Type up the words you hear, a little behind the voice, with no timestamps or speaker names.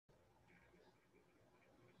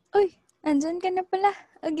Andyan ka na pala.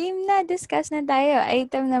 A game na. Discuss na tayo.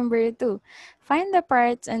 Item number 2. Find the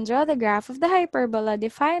parts and draw the graph of the hyperbola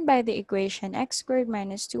defined by the equation x squared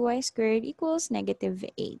minus 2y squared equals negative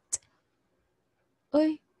 8.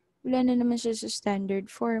 Uy, wala na naman siya sa standard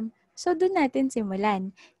form. So, doon natin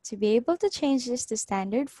simulan. To be able to change this to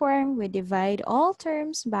standard form, we divide all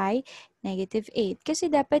terms by negative 8. Kasi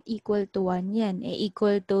dapat equal to 1 yan.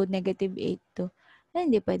 Equal to negative 8 to.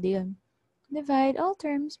 Hindi pwede yun. Divide all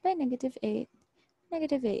terms by negative 8.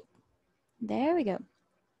 Negative 8. There we go.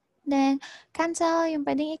 Then, cancel yung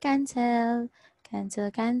pwedeng i-cancel. Cancel,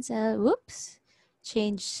 cancel. Whoops!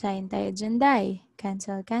 Change sign tayo dyan, die.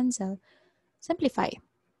 Cancel, cancel. Simplify.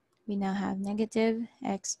 We now have negative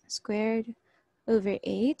x squared over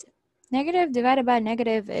 8. Negative divided by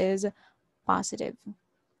negative is positive.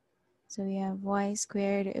 So we have y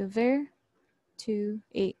squared over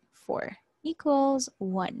 284 equals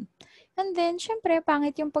 1. And then, syempre,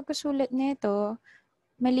 pangit yung pagkasulat nito.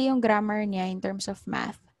 Mali yung grammar niya in terms of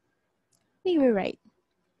math. We rewrite.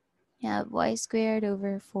 We have y squared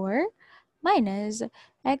over 4 minus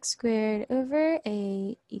x squared over a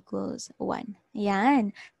equals 1.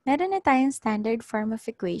 Ayan. Meron na tayong standard form of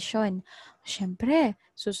equation. Siyempre,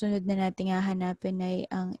 susunod na natin hahanapin ay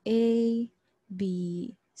ang a, b,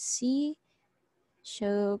 c.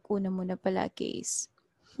 So, una muna pala case.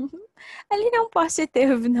 Alin ang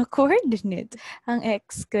positive na coordinate? Ang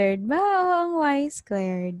x squared ba o ang y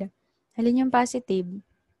squared? Alin yung positive?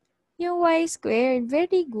 Yung y squared.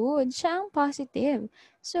 Very good. Siya ang positive.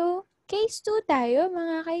 So, case 2 tayo,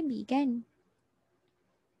 mga kaibigan.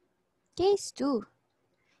 Case 2.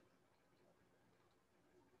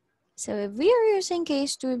 So, if we are using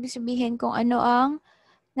case 2, ibig sabihin kung ano ang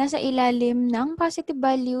nasa ilalim ng positive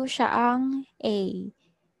value, siya ang a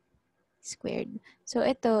squared. So,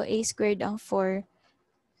 ito, a squared ang 4.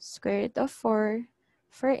 Square root of 4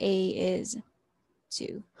 for a is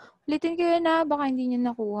 2. Ulitin ko yun na, baka hindi nyo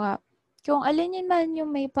nakuha. Kung alin yun man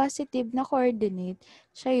yung may positive na coordinate,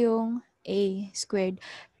 siya yung a squared.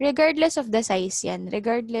 Regardless of the size yan.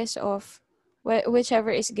 Regardless of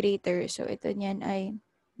whichever is greater. So, ito niyan ay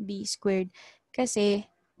b squared. Kasi,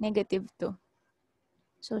 negative to.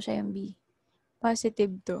 So, siya yung b.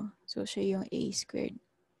 Positive to. So, siya yung a squared.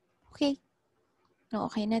 Okay.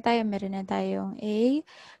 Okay na tayo. Meron na tayong a.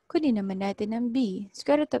 Kunin naman natin ang b.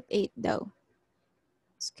 Square root of 8 daw.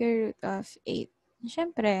 Square root of 8.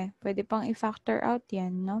 Siyempre, pwede pang i-factor out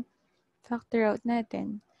yan, no? Factor out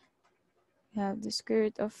natin. We have the square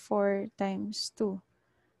root of 4 times 2.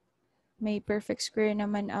 May perfect square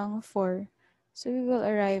naman ang 4. So, we will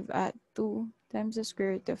arrive at 2 times the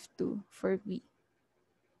square root of 2 for b.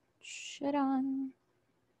 Sharon.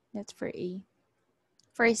 That's for a.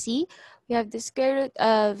 For c, we have the square root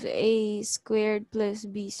of a squared plus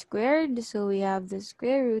b squared. So, we have the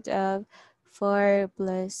square root of 4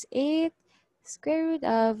 plus 8. Square root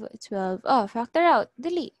of 12. Oh, factor out.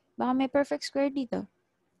 Dali. Baka may perfect square dito.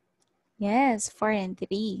 Yes, 4 and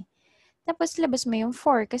 3. Tapos, labas mo yung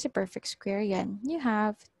 4 kasi perfect square yan. You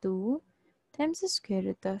have 2 times the square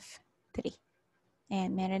root of 3.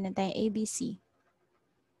 And meron na tayong ABC.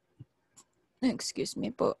 Excuse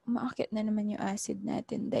me po. Maakit na naman yung acid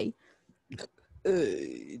natin, day.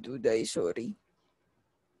 Duday, sorry.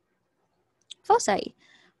 Foci.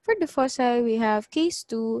 For the foci, we have case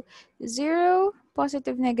 2, 0,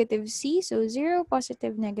 positive, negative c. So, 0,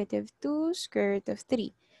 positive, negative 2, square root of 3.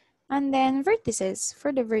 And then vertices. For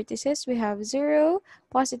the vertices, we have 0,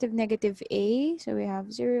 positive, negative a. So, we have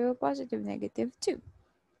 0, positive, negative 2.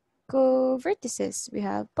 Co-vertices, we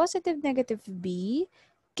have positive, negative b.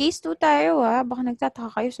 Case 2 tayo baka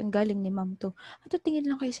nagtataka kayo saan galing ni ma'am to. At tingin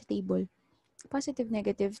lang kayo sa table. Positive,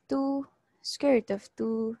 negative 2, square root of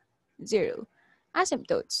 2, 0.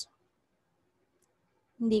 Asymptotes.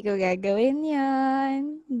 Hindi ko gagawin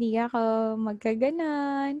yan. Hindi ako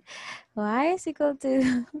magkaganon. Y is equal to,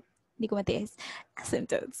 hindi ko matiis.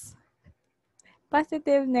 Asymptotes.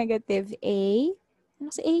 Positive, negative a.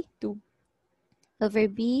 Ano sa a? 2. Over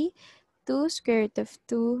b, 2 square root of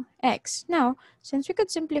 2x. Now, since we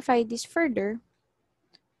could simplify this further,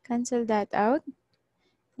 cancel that out.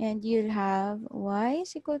 And you'll have y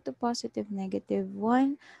is equal to positive negative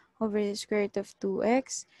 1 over the square root of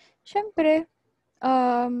 2x. Siyempre,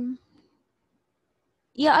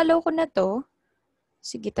 i-allow ko na to.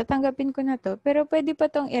 Sige, tatanggapin ko na to. Pero pwede pa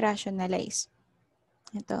tong i-rationalize.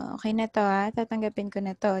 Ito, okay na to tatanggapin ko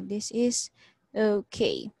na to. This is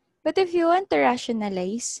okay. But if you want to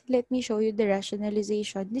rationalize, let me show you the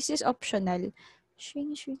rationalization. This is optional.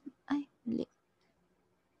 Ay, mali.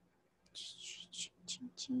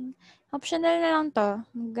 Optional na lang to.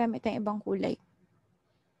 Gamit ang ibang kulay.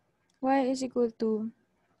 Y is equal to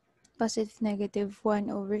positive negative 1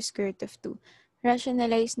 over square root of 2.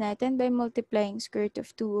 Rationalize natin by multiplying square root of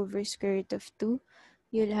 2 over square root of 2.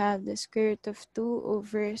 You'll have the square root of 2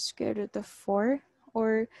 over square root of 4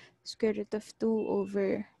 or square root of 2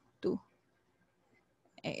 over 2.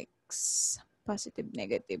 X positive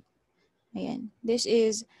negative. Ayan. This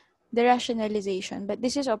is the rationalization, but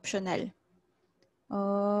this is optional.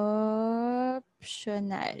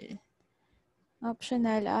 Optional.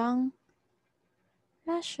 Optional ang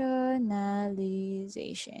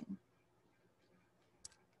rationalization.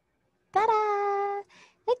 Ta-da!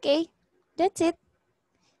 Okay, that's it.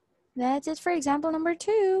 That's it for example number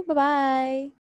 2. Bye-bye!